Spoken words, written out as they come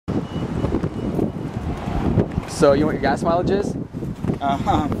So you know what your gas mileage is?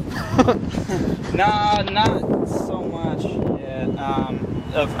 Nah, not so much yet.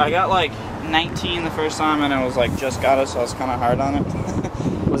 I got like 19 the first time, and I was like just got it, so I was kind of hard on it.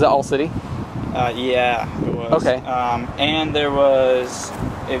 Was that all city? Yeah, it was. Okay. And there was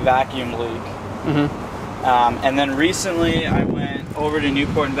a vacuum leak. And then recently I went over to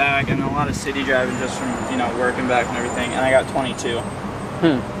Newport and back, and a lot of city driving just from, you know, work and back and everything, and I got 22.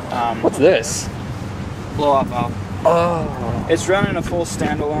 What's this? Blow off valve. Oh. It's running a full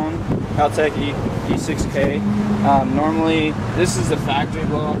standalone Altec E6K. Normally, this is the factory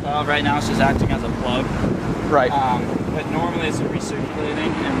blow off valve. Right now it's just acting as a plug. Right. But normally it's a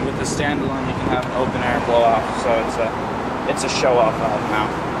recirculating, and with the standalone you can have an open air blow off, so it's a show off valve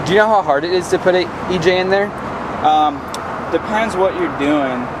now. Do you know how hard it is to put an EJ in there? Depends what you're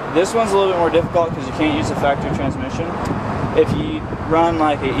doing. This one's a little bit more difficult because you can't use a factory transmission. If you run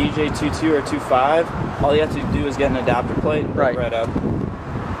like a EJ22 or 25, all you have to do is get an adapter plate right up.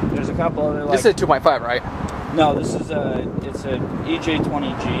 There's a couple other like... This is a 2.5, right? No, this is it's a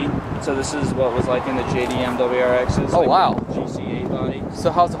EJ20G. So this is what was like in the JDM WRXs. Oh, like wow. GC8 body. So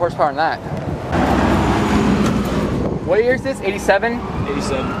how's the horsepower on that? What year is this? 87?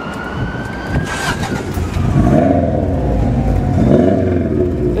 87.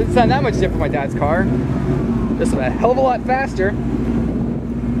 Doesn't sound that much different from my dad's car. Just a hell of a lot faster.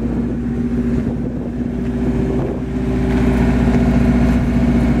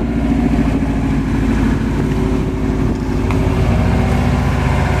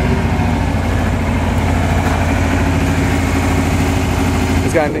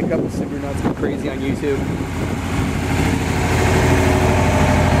 This guy make up the super nuts go crazy on YouTube.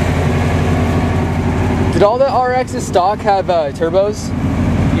 Did all the RX's stock have turbos?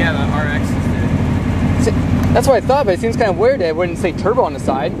 Yeah, the RXs did. That's what I thought, but it seems kind of weird that it wouldn't say turbo on the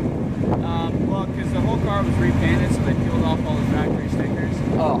side. Well, because the whole car was repainted, so they peeled off all the factory stickers.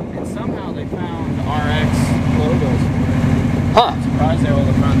 Oh. And somehow they found RX logos for it. Huh. I'm surprised they were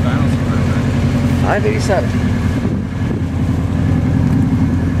the front panels for it. 587.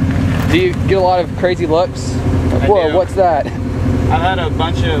 Do you get a lot of crazy looks? Like, whoa, what's that? I've had a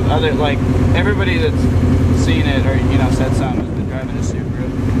bunch of other, like, everybody that's seen it or, you know, said something has been driving a Subaru.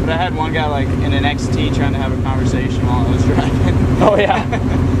 But I had one guy, like, in an XT trying to have a conversation while I was driving. Oh, yeah.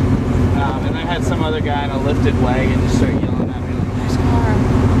 And I had some other guy in a lifted wagon just start yelling at me, like, nice car.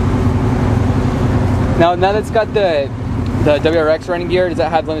 Now that it's got the WRX running gear, does that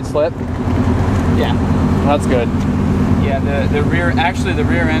have limited slip? Yeah. Well, that's good. Yeah, the rear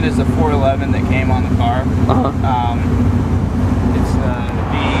end is the 411 that came on the car. Uh-huh. It's the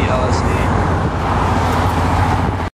VLSD.